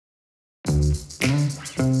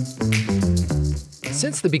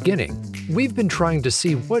Since the beginning, we've been trying to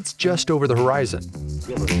see what's just over the horizon.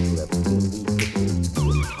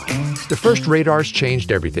 The first radars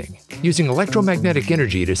changed everything, using electromagnetic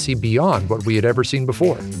energy to see beyond what we had ever seen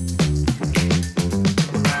before.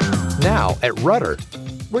 Now, at Rutter,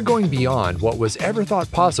 we're going beyond what was ever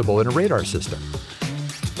thought possible in a radar system.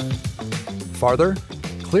 Farther,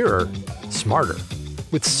 clearer, smarter,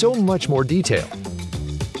 with so much more detail.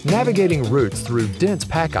 Navigating routes through dense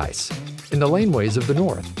pack ice in the laneways of the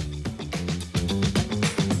north.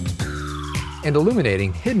 And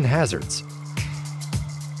illuminating hidden hazards.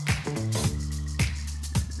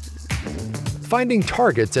 Finding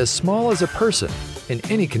targets as small as a person in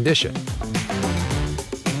any condition.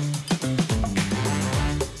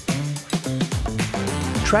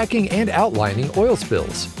 Tracking and outlining oil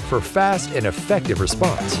spills for fast and effective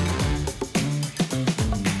response.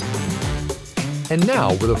 And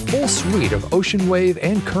now, with a full suite of ocean wave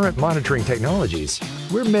and current monitoring technologies,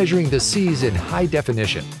 we're measuring the seas in high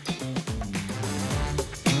definition.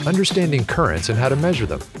 Understanding currents and how to measure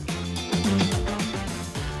them.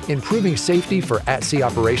 Improving safety for at-sea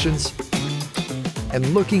operations, and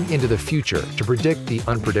looking into the future to predict the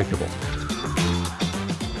unpredictable.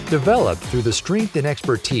 Developed through the strength and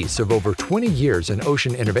expertise of over 20 years in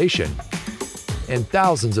ocean innovation and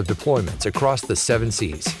thousands of deployments across the 7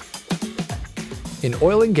 seas. In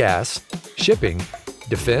oil and gas, shipping,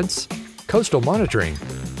 defense, coastal monitoring,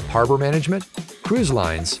 harbor management, cruise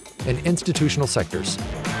lines, and institutional sectors.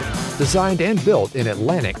 Designed and built in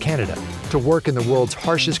Atlantic Canada to work in the world's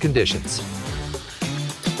harshest conditions.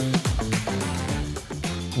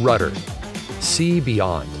 Rutter. See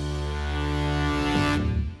beyond.